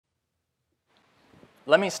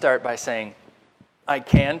let me start by saying I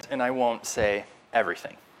can't and I won't say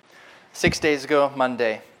everything. 6 days ago,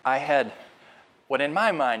 Monday, I had what in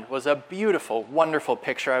my mind was a beautiful, wonderful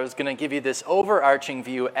picture. I was going to give you this overarching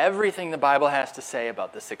view, everything the Bible has to say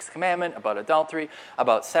about the sixth commandment, about adultery,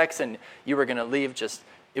 about sex, and you were going to leave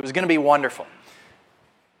it was going to be wonderful.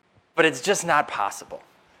 But it's just not possible.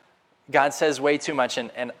 God says way too much,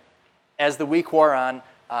 and as the week wore on,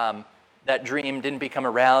 that dream didn't become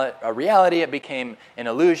a reality, it became an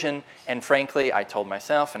illusion, and frankly, I told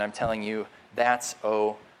myself, and I'm telling you, that's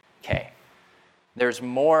okay. There's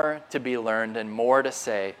more to be learned and more to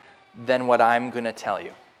say than what I'm going to tell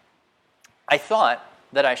you. I thought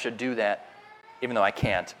that I should do that, even though I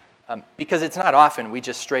can't, because it's not often we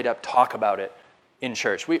just straight up talk about it in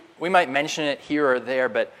church. We might mention it here or there,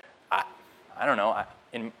 but I don't know.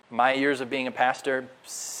 In my years of being a pastor,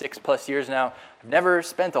 6+ years now, I've never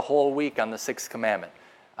spent a whole week on the sixth commandment.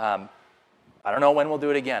 I don't know when we'll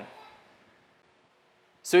do it again.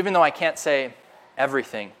 So even though I can't say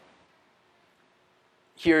everything,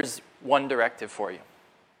 here's one directive for you.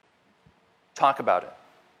 Talk about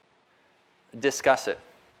it. Discuss it.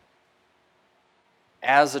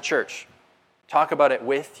 As a church, talk about it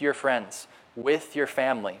with your friends, with your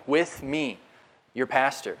family, with me, your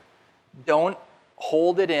pastor. Don't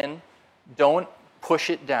hold it in. Don't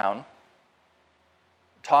push it down.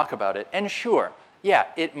 Talk about it. And sure, yeah,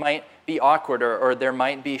 it might be awkward or there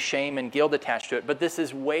might be shame and guilt attached to it, but this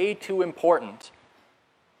is way too important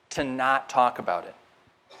to not talk about it.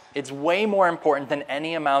 It's way more important than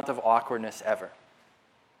any amount of awkwardness ever.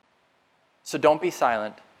 So don't be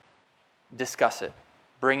silent. Discuss it.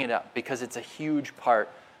 Bring it up, because it's a huge part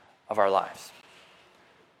of our lives.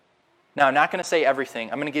 Now, I'm not going to say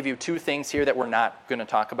everything. I'm going to give you 2 things here that we're not going to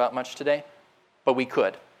talk about much today, but we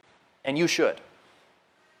could, and you should.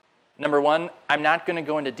 Number 1, I'm not going to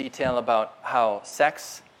go into detail about how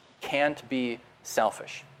sex can't be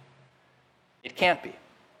selfish. It can't be.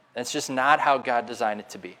 That's just not how God designed it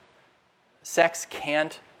to be. Sex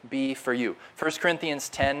can't be for you. 1 Corinthians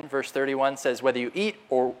 10, verse 31 says, whether you eat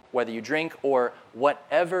or whether you drink or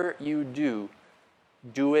whatever you do,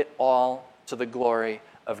 do it all to the glory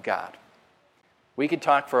of God. We could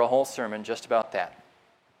talk for a whole sermon just about that.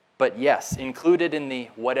 But yes, included in the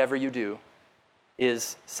whatever you do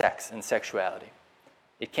is sex and sexuality.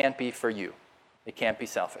 It can't be for you. It can't be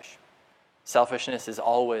selfish. Selfishness is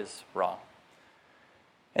always wrong.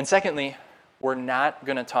 And secondly, we're not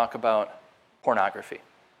going to talk about pornography,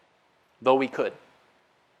 though we could,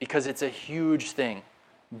 because it's a huge thing,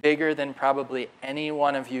 bigger than probably any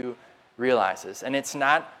one of you realizes. And it's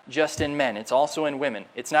not just in men, it's also in women.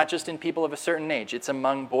 It's not just in people of a certain age. It's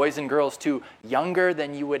among boys and girls too, younger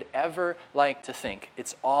than you would ever like to think.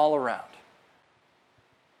 It's all around.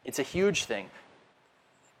 It's a huge thing.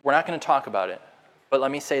 We're not going to talk about it, but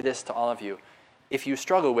let me say this to all of you. If you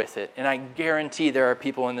struggle with it, and I guarantee there are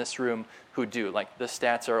people in this room who do, like the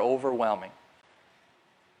stats are overwhelming.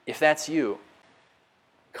 If that's you,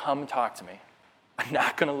 come talk to me. I'm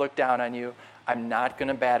not going to look down on you. I'm not going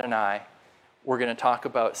to bat an eye. We're going to talk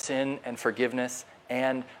about sin and forgiveness,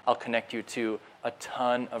 and I'll connect you to a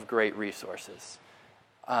ton of great resources.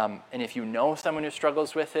 And if you know someone who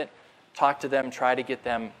struggles with it, talk to them, try to get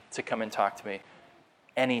them to come and talk to me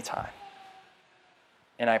anytime.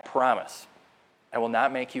 And I promise, I will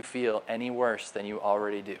not make you feel any worse than you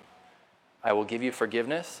already do. I will give you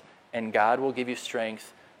forgiveness, and God will give you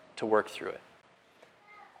strength to work through it.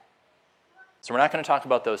 So we're not going to talk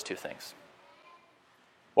about those 2 things.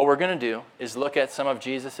 What we're going to do is look at some of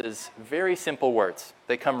Jesus' very simple words.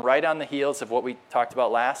 They come right on the heels of what we talked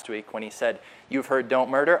about last week when he said, you've heard don't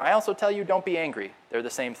murder. I also tell you don't be angry. They're the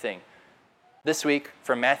same thing. This week,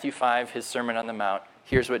 from Matthew 5, his Sermon on the Mount,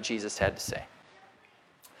 here's what Jesus had to say.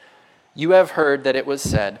 You have heard that it was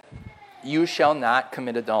said, you shall not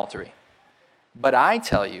commit adultery. But I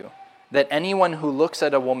tell you that anyone who looks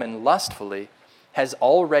at a woman lustfully has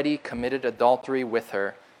already committed adultery with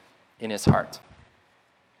her in his heart.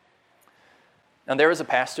 Now, there was a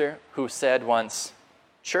pastor who said once,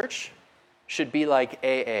 church should be like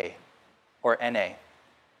AA or NA,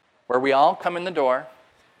 where we all come in the door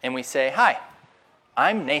and we say, hi,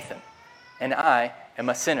 I'm Nathan, and I am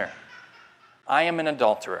a sinner. I am an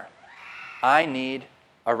adulterer. I need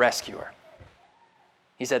a rescuer.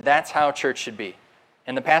 He said that's how church should be.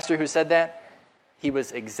 And the pastor who said that, he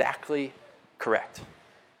was exactly correct.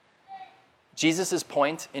 Jesus'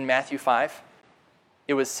 point in Matthew 5,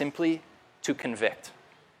 it was simply to convict.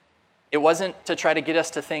 It wasn't to try to get us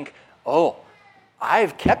to think, oh,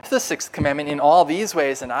 I've kept the sixth commandment in all these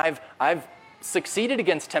ways, and I've succeeded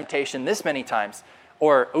against temptation this many times.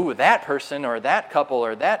 Or, ooh, that person or that couple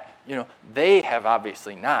or that, they have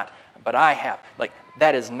obviously not, but I have. Like,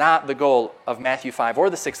 that is not the goal of Matthew 5 or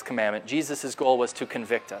the sixth commandment. Jesus' goal was to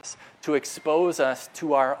convict us, to expose us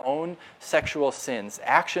to our own sexual sins,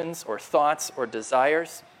 actions or thoughts or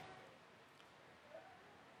desires.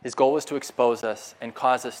 His goal was to expose us and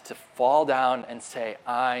cause us to fall down and say,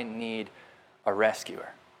 I need a rescuer.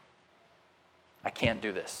 I can't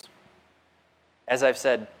do this. As I've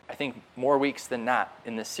said, I think more weeks than not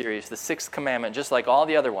in this series, the sixth commandment, just like all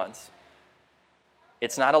the other ones,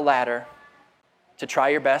 it's not a ladder to try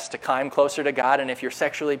your best to climb closer to God, and if you're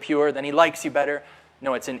sexually pure, then he likes you better.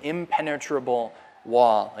 No, it's an impenetrable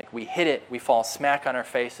wall. Like, we hit it, we fall smack on our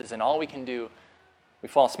faces, and all we can do, we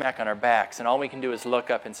fall smack on our backs, and all we can do is look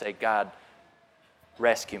up and say, God,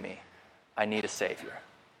 rescue me. I need a Savior.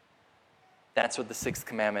 That's what the sixth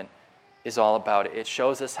commandment is all about. It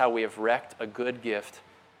shows us how we have wrecked a good gift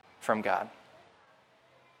from God.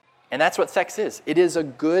 And that's what sex is. It is a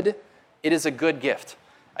good gift.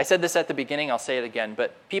 I said this at the beginning, I'll say it again,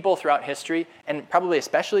 but people throughout history, and probably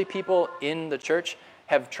especially people in the church,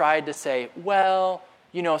 have tried to say, well,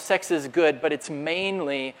 sex is good, but it's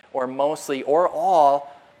mainly or mostly or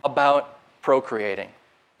all about procreating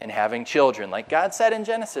and having children. Like God said in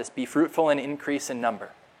Genesis, be fruitful and increase in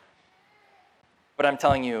number. But I'm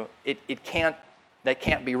telling you, that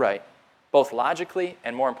can't be right, both logically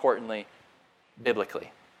and, more importantly,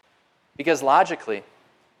 biblically. Because logically,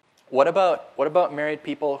 what about married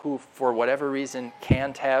people who, for whatever reason,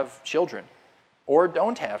 can't have children or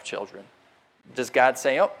don't have children? Does God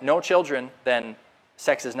say, oh, no children, then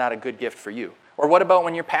sex is not a good gift for you? Or what about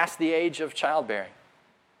when you're past the age of childbearing?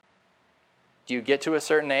 Do you get to a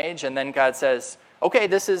certain age and then God says, okay,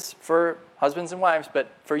 this is for husbands and wives,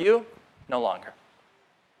 but for you, no longer?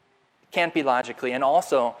 Can't be logically and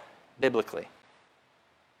also biblically.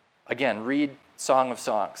 Again, read Song of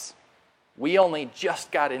Songs. We only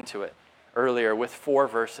just got into it earlier with 4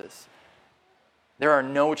 verses. There are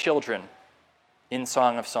no children in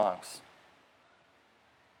Song of Songs.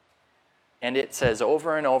 And it says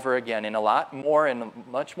over and over again in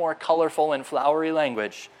much more colorful and flowery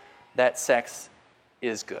language that sex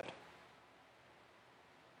is good.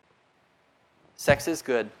 Sex is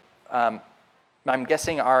good. I'm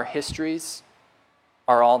guessing our histories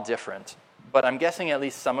are all different, but I'm guessing at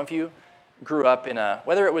least some of you grew up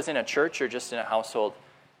whether it was in a church or just in a household,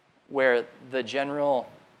 where the general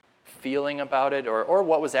feeling about it or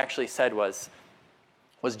what was actually said was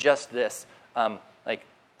just this, like,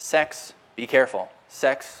 sex, be careful,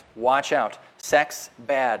 sex, watch out, sex,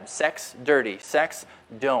 bad, sex, dirty, sex,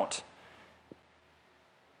 don't.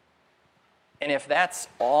 And if that's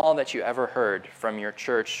all that you ever heard from your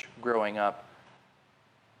church growing up,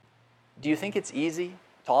 do you think it's easy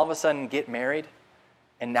to all of a sudden get married?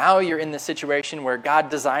 And now you're in the situation where God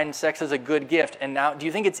designed sex as a good gift. And now, do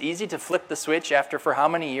you think it's easy to flip the switch after for how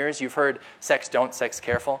many years you've heard sex don't, sex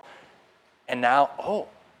careful? And now,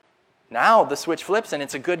 now the switch flips and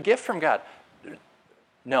it's a good gift from God.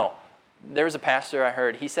 No. There was a pastor I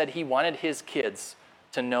heard, he said he wanted his kids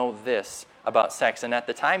to know this about sex. And at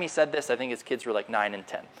the time he said this, I think his kids were like 9 and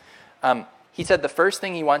 10. He said the first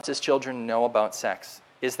thing he wants his children to know about sex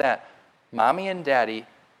is that Mommy and Daddy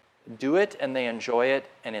do it and they enjoy it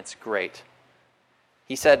and it's great.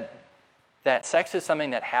 He said that sex is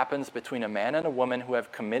something that happens between a man and a woman who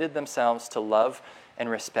have committed themselves to love and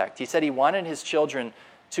respect. He said he wanted his children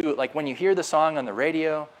to, like, when you hear the song on the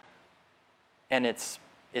radio and it's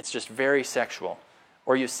just very sexual,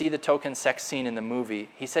 or you see the token sex scene in the movie,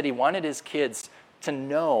 he said he wanted his kids to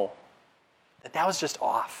know that was just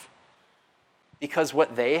off. Because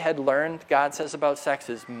what they had learned, God says, about sex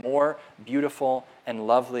is more beautiful and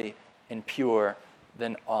lovely and pure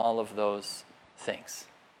than all of those things.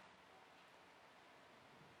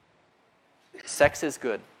 Sex is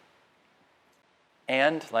good.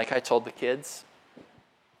 And, like I told the kids,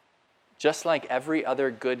 just like every other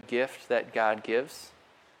good gift that God gives,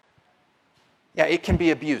 it can be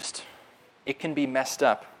abused. It can be messed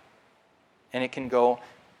up. And it can go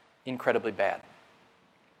incredibly bad.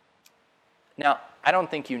 Now, I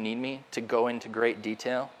don't think you need me to go into great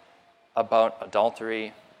detail about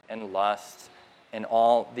adultery and lust and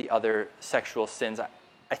all the other sexual sins.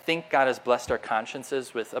 I think God has blessed our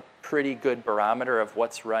consciences with a pretty good barometer of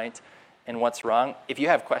what's right and what's wrong. If you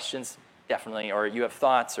have questions, definitely, or you have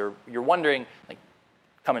thoughts, or you're wondering,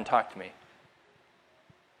 come and talk to me.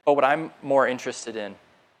 But what I'm more interested in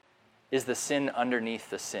is the sin underneath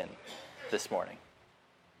the sin this morning.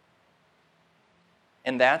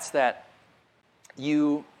 And that's that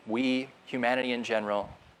we, humanity in general,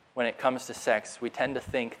 when it comes to sex, we tend to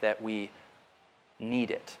think that we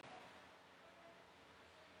need it.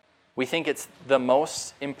 We think it's the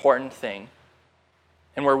most important thing,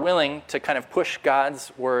 and we're willing to kind of push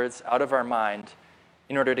God's words out of our mind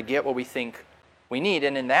in order to get what we think we need.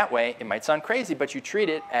 And in that way, it might sound crazy, but you treat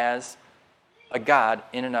it as a God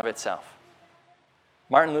in and of itself.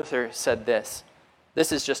 Martin Luther said this.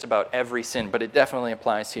 This is just about every sin, but it definitely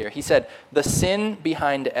applies here. He said, "The sin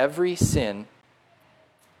behind every sin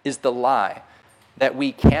is the lie that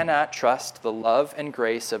we cannot trust the love and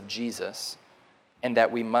grace of Jesus and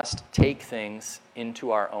that we must take things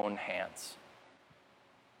into our own hands."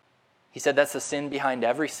 He said that's the sin behind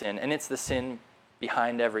every sin, and it's the sin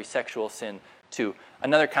behind every sexual sin too.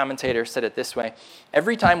 Another commentator said it this way: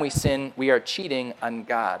 every time we sin, we are cheating on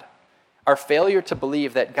God. Our failure to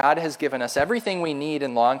believe that God has given us everything we need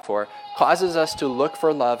and long for causes us to look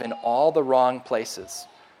for love in all the wrong places.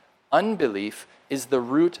 Unbelief is the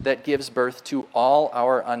root that gives birth to all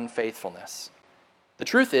our unfaithfulness. The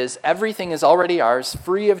truth is, everything is already ours,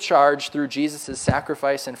 free of charge through Jesus'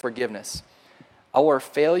 sacrifice and forgiveness. Our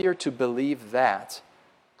failure to believe that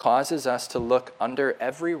causes us to look under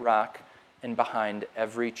every rock and behind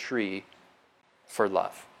every tree for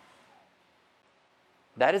love.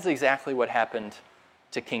 That is exactly what happened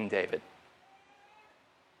to King David.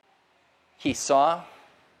 He saw,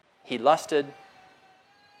 he lusted,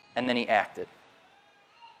 and then he acted.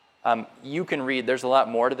 You can read, there's a lot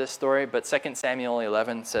more to this story, but 2 Samuel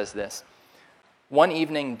 11 says this. One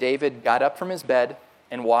evening, David got up from his bed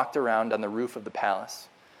and walked around on the roof of the palace.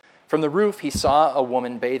 From the roof, he saw a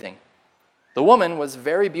woman bathing. The woman was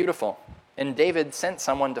very beautiful, and David sent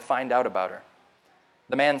someone to find out about her.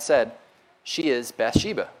 The man said, "She is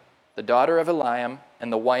Bathsheba, the daughter of Eliam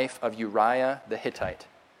and the wife of Uriah the Hittite."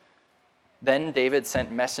 Then David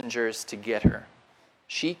sent messengers to get her.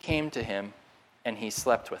 She came to him, and he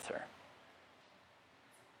slept with her.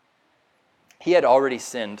 He had already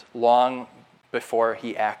sinned long before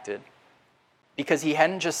he acted, because he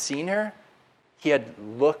hadn't just seen her, he had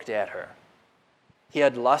looked at her. He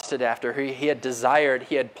had lusted after her, he had desired,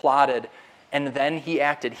 he had plotted, and then he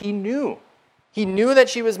acted. He knew. He knew that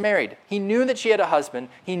she was married. He knew that she had a husband.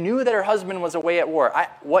 He knew that her husband was away at war.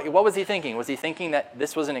 What was he thinking? Was he thinking that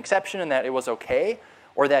this was an exception and that it was okay?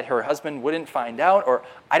 Or that her husband wouldn't find out? Or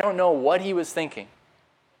I don't know what he was thinking.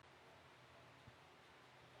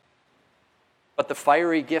 But the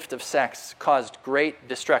fiery gift of sex caused great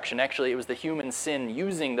destruction. Actually, it was the human sin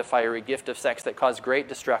using the fiery gift of sex that caused great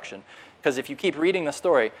destruction. Because if you keep reading the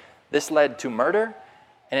story, this led to murder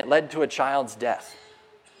and it led to a child's death.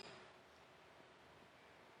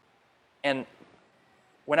 And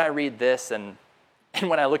when I read this and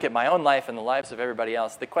when I look at my own life and the lives of everybody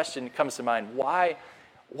else, the question comes to mind, why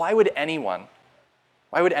would anyone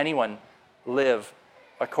live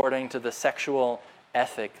according to the sexual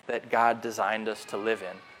ethic that God designed us to live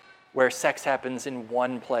in, where sex happens in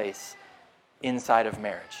one place inside of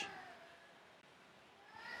marriage?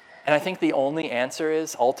 And I think the only answer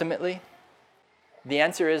is, ultimately, the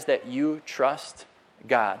answer is that you trust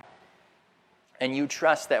God. And you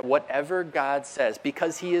trust that whatever God says,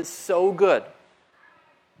 because he is so good,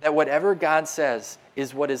 that whatever God says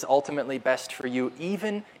is what is ultimately best for you,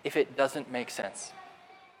 even if it doesn't make sense.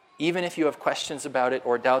 Even if you have questions about it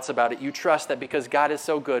or doubts about it, you trust that because God is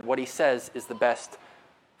so good, what he says is the best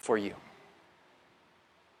for you.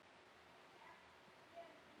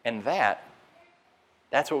 And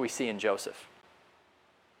that's what we see in Joseph.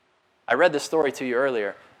 I read this story to you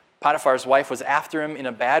earlier. Potiphar's wife was after him in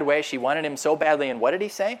a bad way. She wanted him so badly. And what did he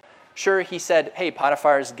say? Sure, he said, "Hey,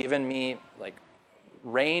 Potiphar's given me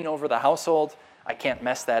reign over the household. I can't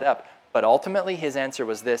mess that up." But ultimately, his answer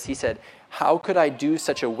was this. He said, "How could I do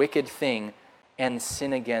such a wicked thing and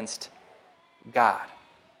sin against God?"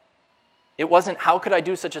 It wasn't, "How could I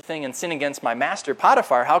do such a thing and sin against my master,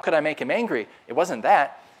 Potiphar? How could I make him angry?" It wasn't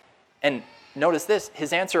that. And notice this.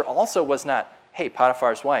 His answer also was not, "Hey,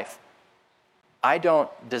 Potiphar's wife, I don't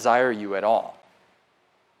desire you at all.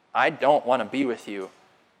 I don't want to be with you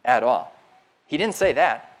at all." He didn't say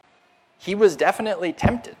that. He was definitely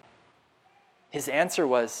tempted. His answer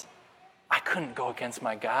was, "I couldn't go against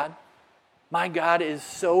my God. My God is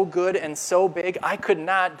so good and so big, I could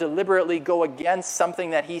not deliberately go against something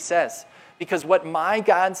that he says. Because what my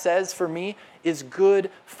God says for me is good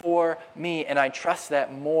for me, and I trust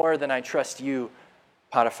that more than I trust you,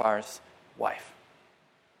 Potiphar's wife."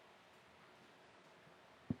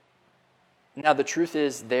 Now, the truth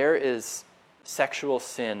is, there is sexual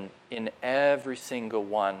sin in every single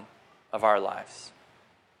one of our lives.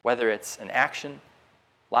 Whether it's an action,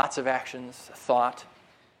 lots of actions, a thought,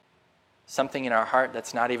 something in our heart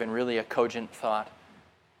that's not even really a cogent thought.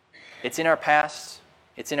 It's in our past,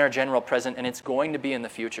 it's in our general present, and it's going to be in the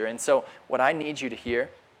future. And so what I need you to hear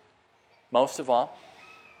most of all,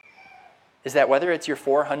 is that whether it's your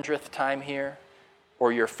 400th time here,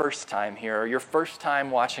 or your first time here, or your first time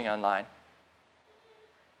watching online,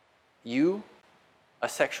 you, a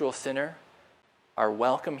sexual sinner, are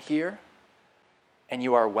welcome here, and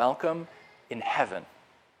you are welcome in heaven,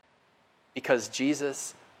 because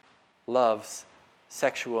Jesus loves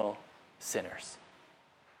sexual sinners.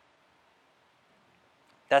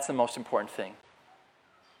 That's the most important thing.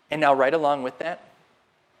 And now, right along with that,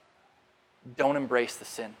 don't embrace the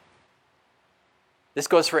sin. This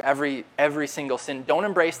goes for every single sin. Don't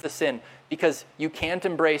embrace the sin, because you can't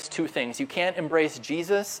embrace two things. You can't embrace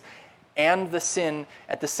Jesus and the sin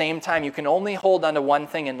at the same time. You can only hold on to one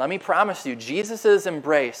thing. And let me promise you, Jesus'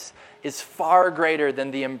 embrace is far greater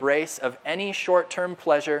than the embrace of any short-term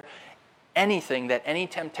pleasure, anything that any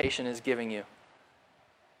temptation is giving you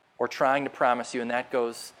or trying to promise you. And that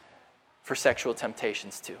goes for sexual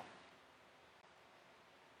temptations too.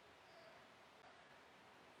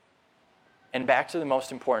 And back to the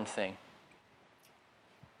most important thing.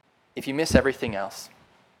 If you miss everything else,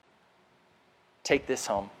 take this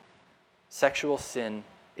home. Sexual sin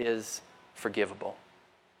is forgivable.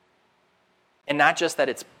 And not just that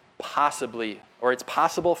it's possible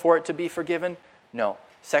for it to be forgiven. No,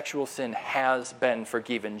 sexual sin has been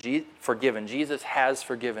forgiven. Jesus has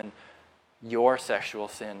forgiven your sexual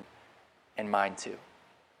sin and mine too.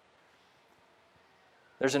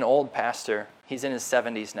 There's an old pastor. He's in his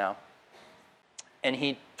 70s now. And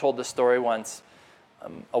he told the story once.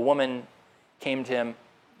 A woman came to him,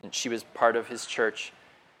 and she was part of his church.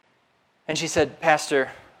 And she said,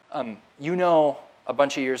 "Pastor, you know, a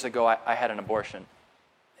bunch of years ago I had an abortion." And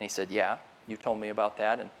he said, "Yeah, you told me about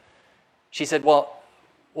that." And she said, well,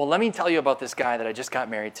 let me tell you about this guy that I just got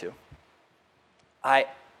married to. I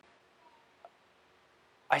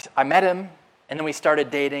met him, and then we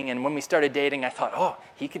started dating. And when we started dating, I thought, oh,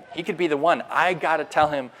 he could be the one. I got to tell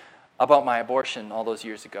him about my abortion all those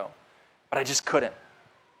years ago. But I just couldn't.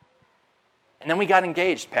 And then we got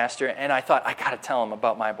engaged, Pastor, and I thought, I got to tell him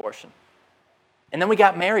about my abortion. And then we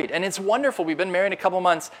got married, and it's wonderful. We've been married a couple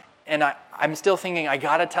months, and I'm still thinking, I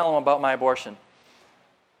got to tell him about my abortion.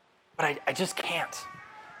 But I just can't.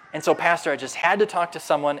 And so, Pastor, I just had to talk to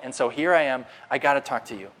someone, and so here I am. I got to talk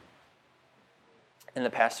to you. And the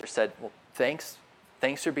pastor said, well, thanks.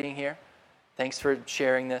 Thanks for being here. Thanks for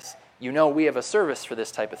sharing this. You know we have a service for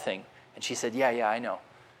this type of thing. And she said, yeah, I know.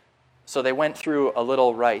 So they went through a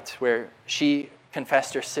little rite where she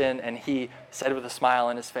confessed her sin, and he said with a smile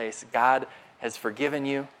on his face, God has forgiven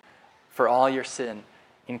you for all your sin,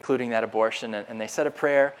 including that abortion. And they said a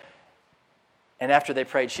prayer. And after they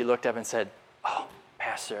prayed, she looked up and said, oh,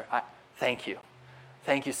 Pastor, thank you.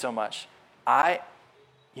 Thank you so much.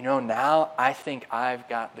 Now I think I've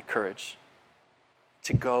got the courage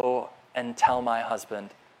to go and tell my husband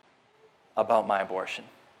about my abortion.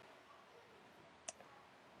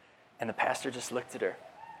 And the pastor just looked at her,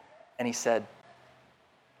 and he said,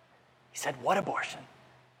 what abortion?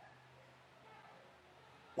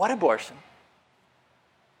 What abortion?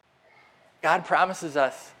 God promises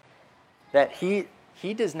us that he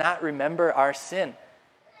does not remember our sin.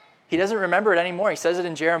 He doesn't remember it anymore. He says it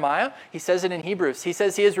in Jeremiah. He says it in Hebrews. He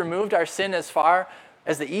says he has removed our sin as far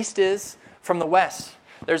as the east is from the west.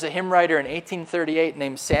 There's a hymn writer in 1838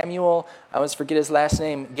 named Samuel, I always forget his last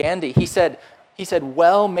name, Gandhi. He said,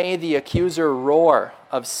 well may the accuser roar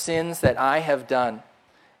of sins that I have done.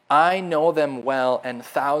 I know them well and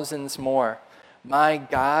thousands more. My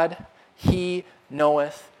God, he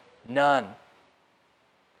knoweth none.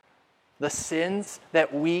 The sins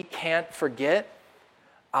that we can't forget,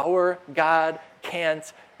 our God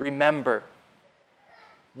can't remember.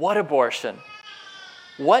 What abortion?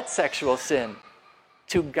 What sexual sin?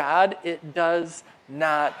 To God, it does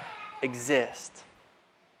not exist.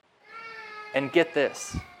 And get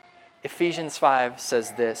this. Ephesians 5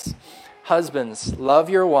 says this, husbands, love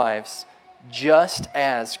your wives just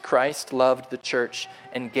as Christ loved the church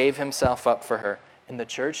and gave himself up for her. And the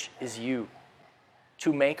church is you.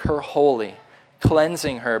 To make her holy,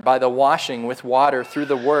 cleansing her by the washing with water through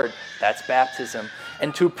the word, that's baptism,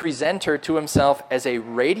 and to present her to himself as a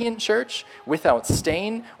radiant church without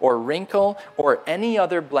stain or wrinkle or any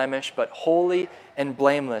other blemish, but holy and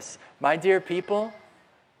blameless. My dear people,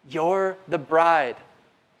 you're the bride.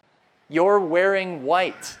 You're wearing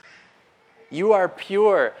white. You are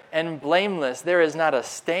pure and blameless. There is not a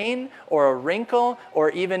stain or a wrinkle or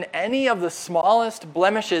even any of the smallest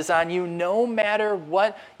blemishes on you, no matter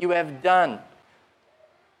what you have done.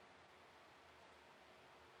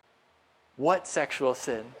 What sexual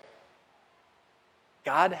sin?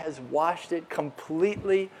 God has washed it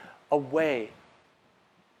completely away.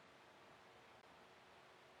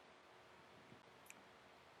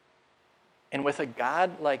 And with a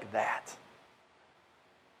God like that,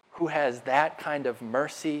 who has that kind of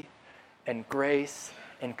mercy and grace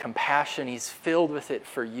and compassion, he's filled with it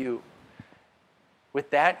for you. With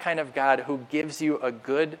that kind of God who gives you a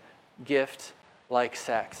good gift like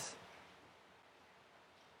sex,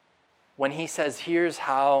 when he says, here's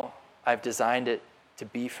how I've designed it to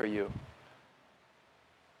be for you,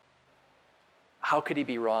 how could he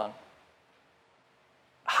be wrong?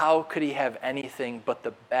 How could he have anything but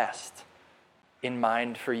the best in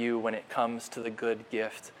mind for you when it comes to the good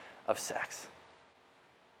gift of sex?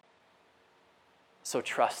 So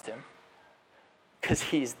trust him, because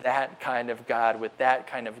he's that kind of God with that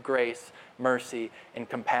kind of grace, mercy, and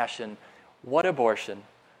compassion. What abortion?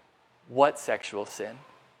 What sexual sin?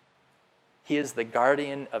 He is the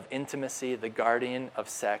guardian of intimacy, the guardian of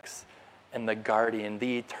sex, and the guardian,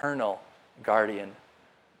 the eternal guardian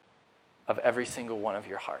of every single one of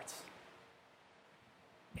your hearts.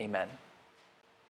 Amen.